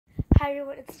Hi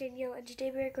everyone, it's Danielle, and today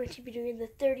we are going to be doing the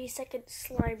 30-second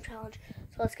slime challenge.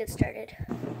 So let's get started.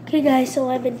 Okay guys,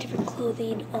 so I'm in different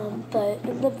clothing, but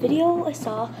in the video I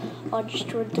saw on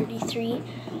Jordan 33, you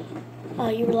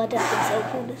were allowed to have things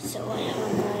open. So I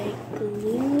have my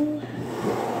glue,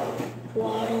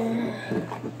 water,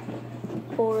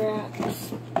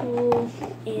 borax, glue,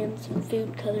 and some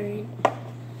food coloring,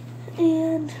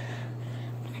 and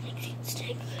a mixing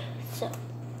stick. So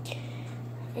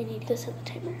I need to set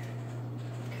the timer.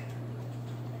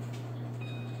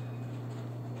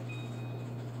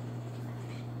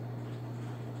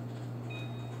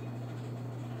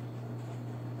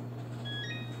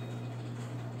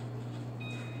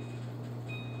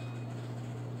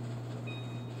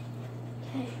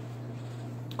 Okay,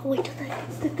 I'll wait till that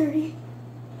gets to 30.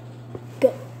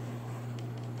 Go.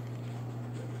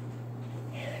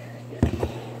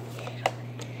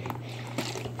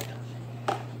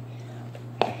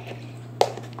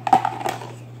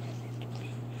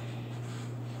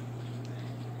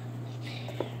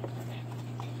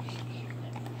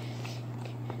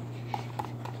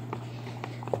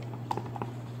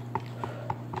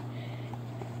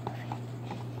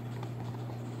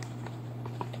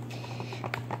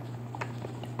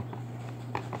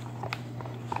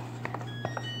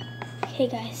 Hey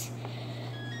guys,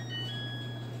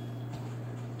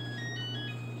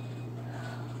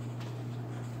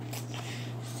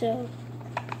 so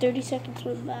 30 seconds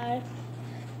went by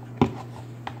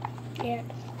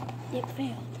and it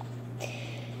failed.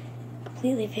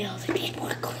 Completely failed. I need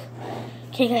more glue.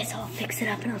 Okay guys, I'll fix it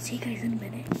up and I'll see you guys in a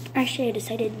minute. Actually, I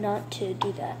decided not to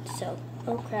do that, so,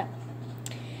 oh crap.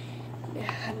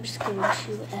 I'm just going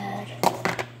to add,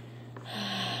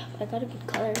 I got a good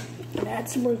color. I'm gonna add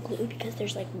some more glue because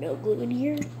there's like no glue in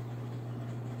here.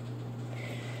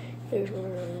 There's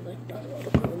literally like not a lot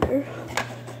of glue in there.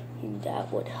 And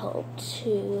that would help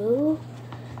too.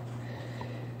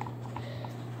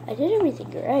 I did everything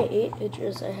right. It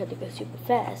just, I had to go super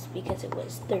fast because it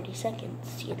was 30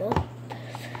 seconds, you know?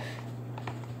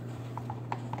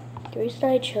 The reason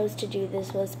I chose to do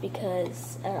this was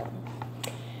because,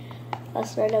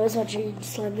 last night I was watching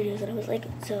slime videos and I was like,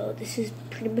 so this is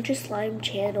pretty much a slime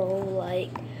channel,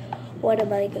 like, what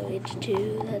am I going to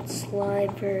do? That's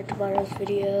slime for tomorrow's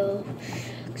video.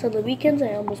 So on the weekends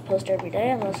I almost post every day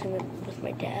unless I'm with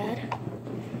my dad.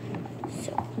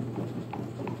 So.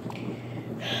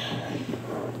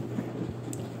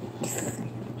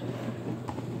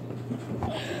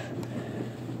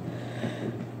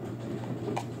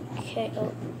 Okay,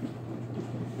 oh.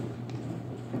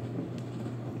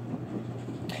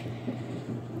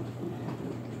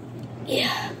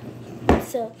 Yeah,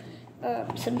 so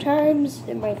sometimes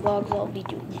in my vlogs I'll be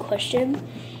doing questions,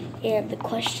 and the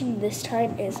question this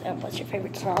time is, what's your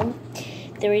favorite song?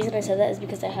 The reason I said that is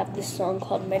because I have this song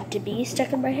called Meant to Be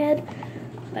stuck in my head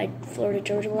by Florida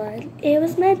Georgia Line. It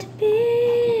was meant to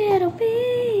be, it'll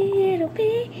be,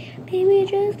 baby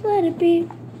just let it be.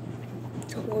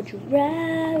 So won't you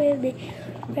ride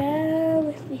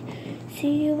with me,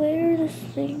 see where this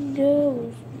thing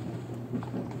goes.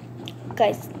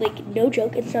 Guys, like, no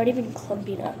joke, it's not even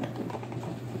clumping up.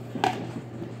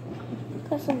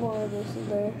 Got some more of this in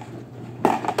there.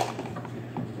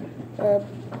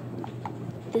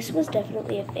 This was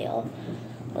definitely a fail.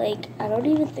 Like, I don't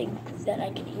even think that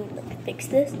I can even, like, fix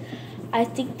this. I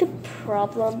think the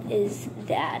problem is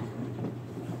that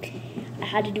I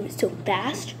had to do it so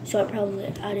fast, so I probably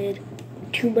added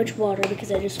too much water because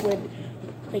I just went,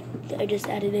 like, I just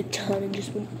added a ton and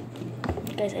just went,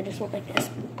 guys, I just went like this.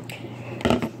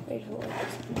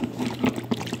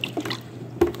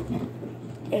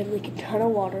 And like a ton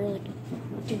of water, like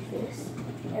do this,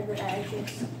 and then I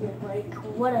just went like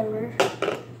whatever.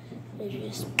 I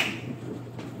just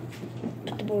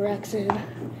put the borax in.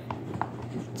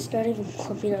 It's not even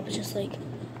clumping up; it's just like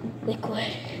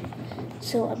liquid.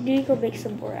 So I'm gonna go make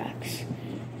some borax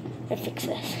and fix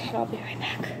this, and I'll be right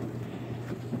back.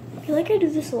 I feel like I do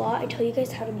this a lot. I tell you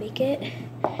guys how to make it.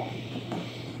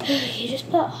 You just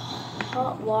put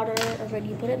hot water, and then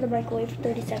you put it in the microwave for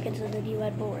 30 seconds, and then you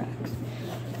add borax.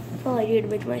 That's all I do to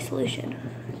make my solution.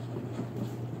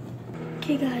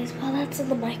 Okay guys, while that's in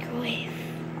the microwave,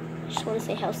 I just want to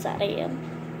say how sad I am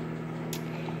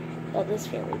about this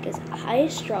failing, because I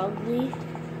strongly,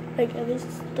 like, I was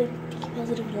like thinking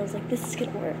positive, and I was like, this is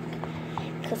gonna work,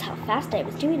 because how fast I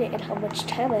was doing it and how much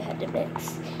time I had to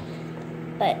mix.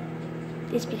 But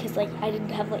it's because, like, I didn't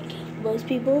have, like, most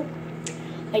people.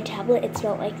 My tablet, it's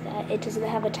not like that. It doesn't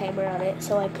have a timer on it,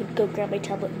 so I could go grab my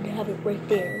tablet and have it right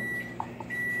there.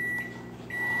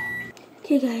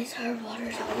 Okay guys, our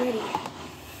water's all ready.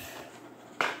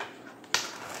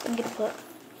 I'm gonna put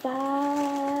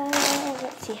 5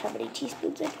 see how many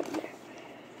teaspoons I put in there.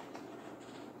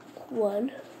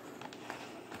 1,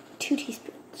 2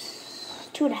 teaspoons,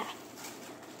 2.5.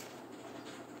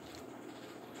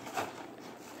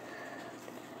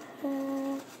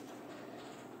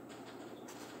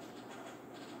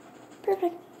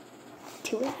 Perfect.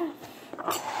 2.5.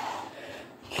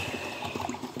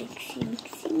 Mixy,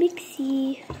 mixy,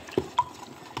 mixy.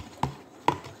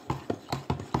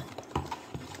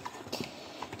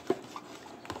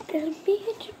 Didn't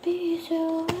mean to be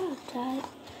so uptight,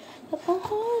 but my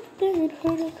heart's been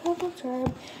hurt a couple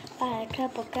times by a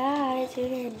couple guys who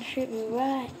didn't treat me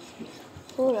right.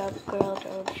 Hold up, girl,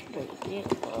 don't treat me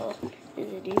well.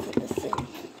 Is it even the same?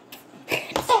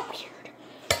 It's so weird.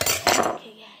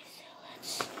 Okay, guys,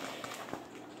 let's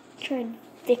try and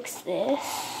fix this.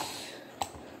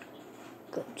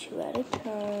 Go 2 at a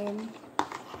time.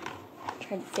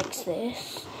 Try and fix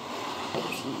this.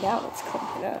 Okay, see, now it's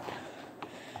clumping up.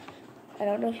 I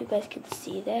don't know if you guys can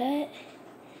see that.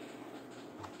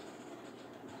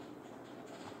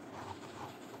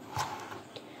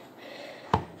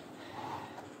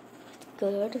 It's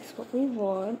good, it's what we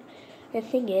want. The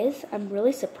thing is, I'm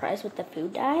really surprised with the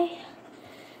food dye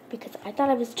because I thought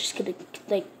I was just gonna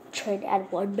like try and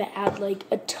add 1 but add like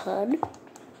a ton.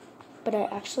 But I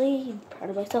actually am proud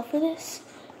of myself for this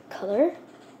color.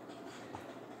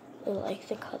 I like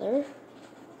the color.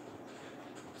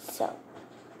 So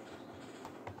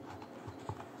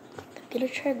I'm gonna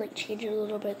try and like change it a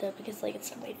little bit though because like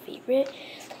it's not my favorite.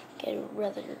 Like, I'd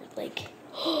rather like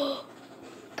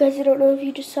guys, I don't know if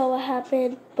you just saw what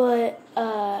happened, but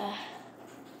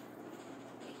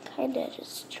kinda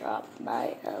just dropped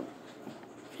my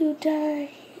food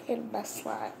dye in my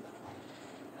slime.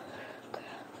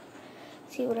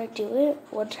 See, when I do it,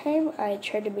 one time I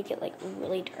tried to make it like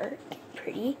really dark,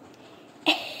 pretty.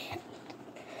 I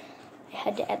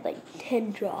had to add like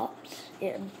 10 drops,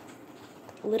 and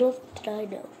little did I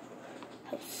know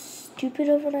how stupid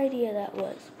of an idea that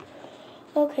was.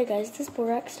 Okay guys, this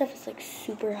borax stuff is like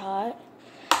super hot.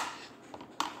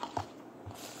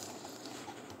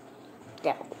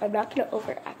 Now, I'm not going to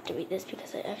overactivate this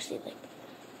because I actually like,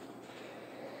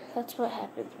 that's what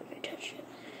happens when I touch it.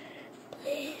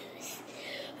 Blues.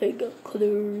 I got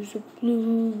colors of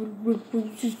blue and red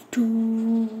roses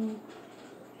too.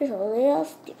 It's a little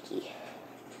sticky.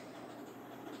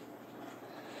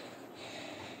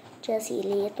 Just a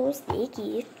little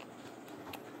sticky.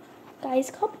 Guys,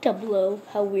 comment down below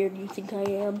how weird you think I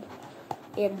am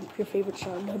and your favorite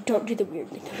song. No, don't do the weird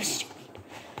thing. That was stupid.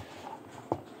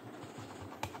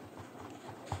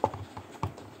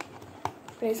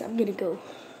 Guys, I'm gonna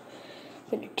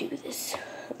do this.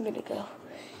 I'm gonna go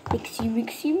mixy,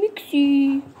 mixy,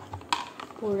 mixy.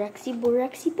 Boraxy,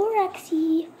 boraxy,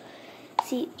 boraxy.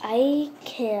 See, I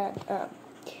can,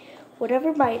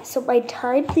 whatever my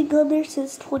time thing on there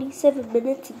says 27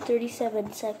 minutes and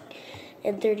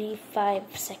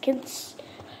 35 seconds.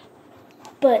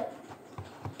 But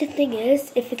the thing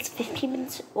is, if it's 15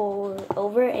 minutes or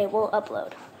over, it won't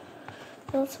upload.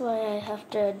 That's why I have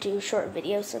to do short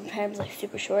videos sometimes, like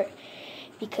super short,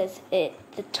 because the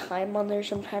time on there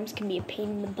sometimes can be a pain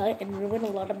in the butt and ruin a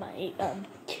lot of my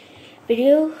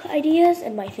video ideas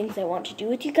and my things I want to do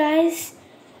with you guys.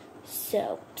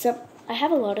 So I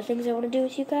have a lot of things I want to do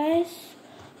with you guys,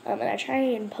 and I try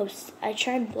and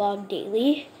vlog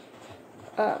daily.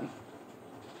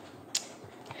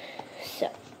 So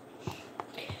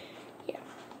yeah,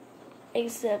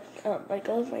 except I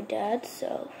go with my dad,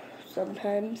 so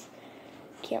sometimes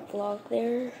can't vlog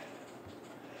there.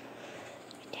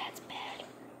 My dad's bad.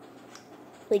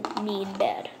 Like mean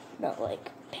bad, not like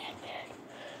bad.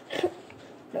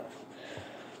 No.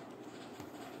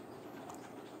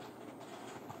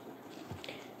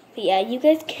 But yeah, you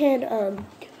guys can,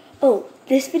 oh,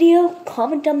 this video,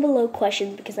 comment down below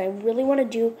questions because I really want to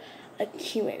do a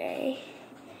Q&A.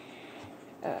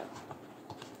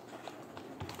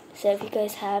 So if you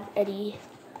guys have any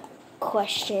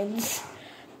questions,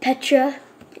 Petra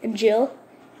and Jill,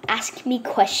 ask me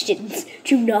questions.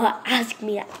 Do not ask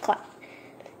me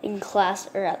in class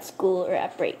or at school or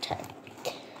at break time.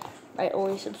 My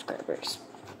only subscribers.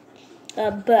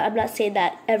 But I'm not saying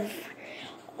that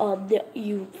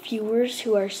you viewers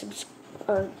who are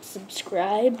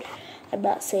subscribed, I'm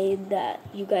not saying that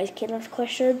you guys can't ask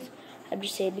questions. I'm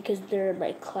just saying because they're in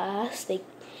my class,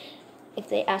 if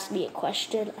they ask me a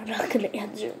question, I'm not going to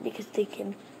answer it because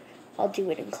I'll do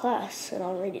it in class and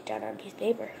I'll write it down on a piece of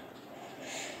paper.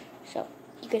 So,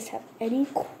 you guys have any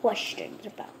questions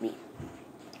about me,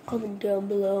 comment down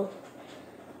below.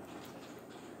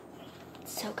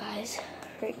 So guys,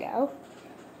 right now,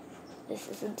 this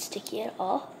isn't sticky at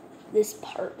all. This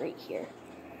part right here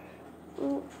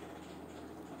Ooh.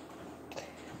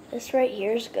 This right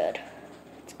here is good.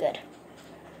 It's good.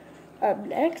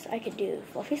 Next I could do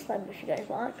fluffy slime if you guys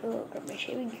want. Oh, grab my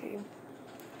shaving cream.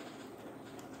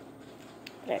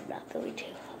 But I'm not going to.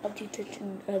 I'll do that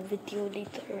in a video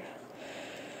later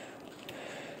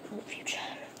in the future.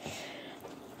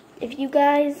 If you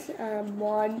guys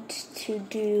want to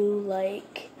do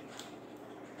like,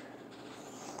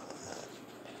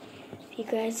 if you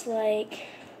guys like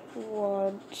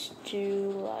want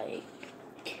to like,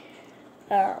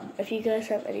 if you guys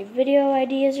have any video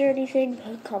ideas or anything,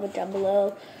 comment down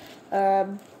below.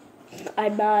 I'm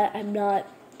not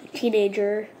a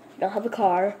teenager. I don't have a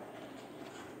car,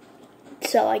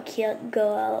 so I can't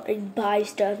go out and buy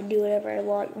stuff and do whatever I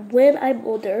want. When I'm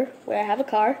older, when I have a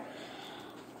car,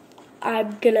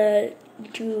 I'm gonna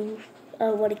do. I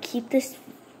want to keep this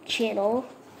channel.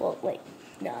 Well, wait,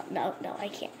 no, I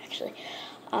can't actually.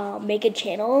 Make a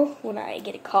channel when I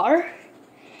get a car.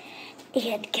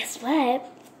 And guess what?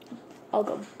 I'll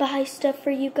go buy stuff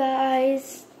for you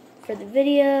guys for the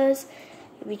videos,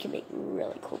 and we can make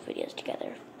really cool videos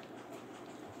together.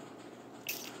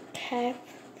 Okay.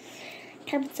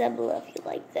 Comment down below if you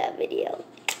like that video.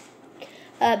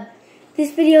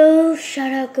 This video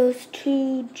shout out goes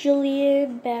to Jill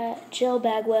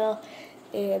Bagwell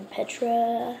and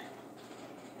Petra,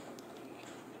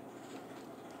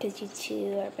 because you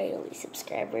two are my only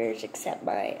subscribers, except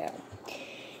my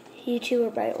you two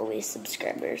are my only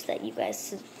subscribers that you guys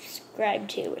subscribe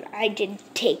to, and I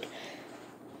didn't take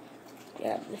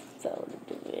the phone and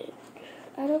do it.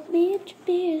 I don't mean to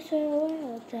be so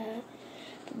well that,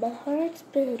 but my heart's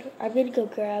bitter. I'm gonna go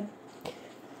grab.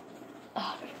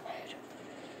 Oh, never mind.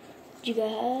 Do you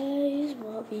guys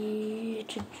want me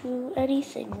to do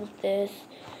anything with this,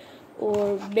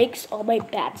 or mix all my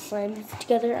bad slimes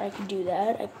together? I can do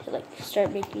that. I could like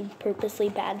start making purposely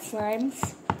bad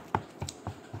slimes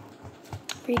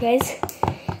for you guys.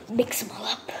 Mix them all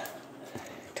up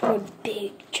to one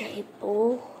big giant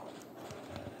bowl.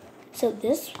 So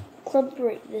this part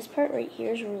right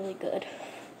here is really good.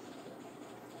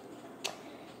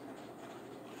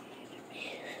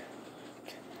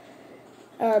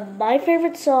 My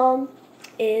favorite song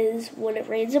is "When It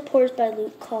Rains It Pours" by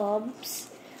Luke Combs.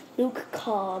 I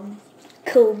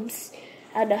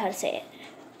don't know how to say it,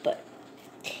 but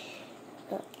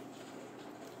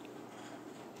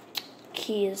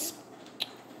he is.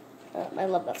 I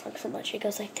love that song so much. It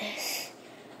goes like this.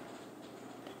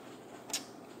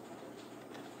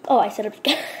 Oh, I said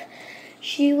it.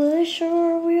 She was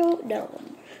sure real. No,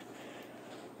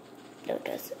 it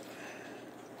doesn't.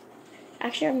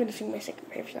 Actually, I'm gonna sing my second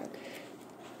favorite song.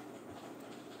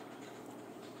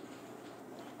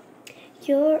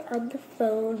 You're on the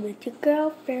phone with your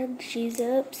girlfriend, she's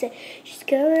upset. She's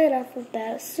going off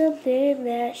about something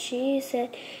that she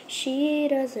said. She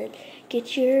doesn't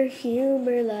get your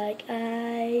humor like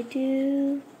I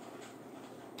do.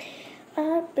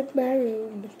 I'm in my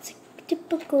room, it's a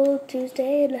typical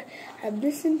Tuesday night. I'm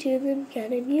listening to the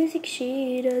kind of music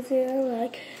she doesn't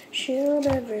like. She'll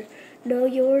never know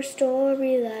your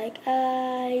story like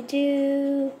I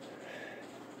do.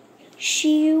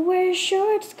 She wears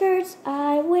short skirts,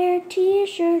 I wear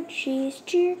t-shirts. She's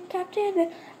cheer captain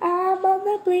and I'm on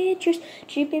the bleachers.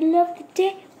 Dreaming of the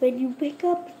day when you wake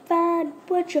up and find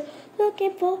what you're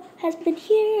looking for has been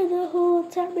here the whole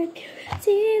time. And you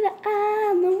see that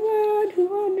I'm the one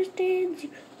who understands you.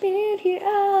 Been here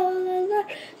all along,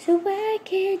 so why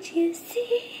can't you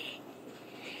see?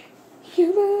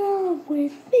 You belong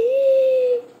with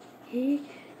me.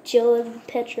 Jill and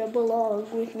Petra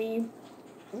belong with me.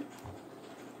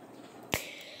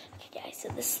 So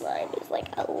this slime is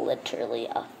like literally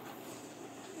a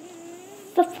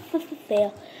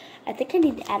fail. I think I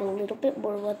need to add a little bit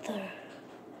more water.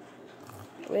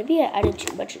 Maybe I added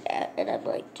too much of that, and I'm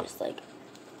like just like.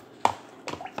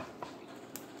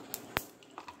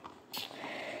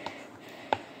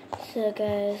 So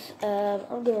guys,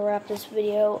 I'm gonna wrap this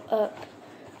video up.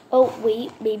 Oh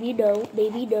wait, maybe no,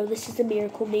 this is a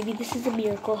miracle. Maybe this is a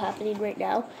miracle happening right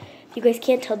now. You guys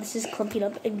can't tell, this is clumping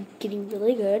up and getting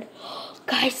really good.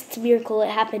 Guys, it's a miracle. It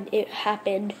happened. Oh my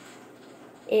God,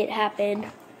 it happened.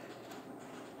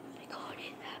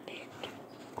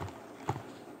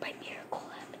 My miracle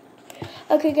happened.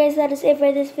 Okay, guys, that is it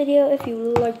for this video. If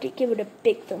you liked it, give it a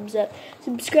big thumbs up.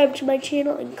 Subscribe to my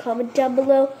channel and comment down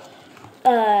below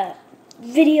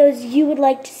videos you would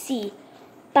like to see.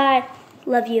 Bye.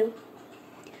 Love you.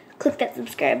 Click that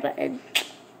subscribe button.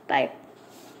 Bye.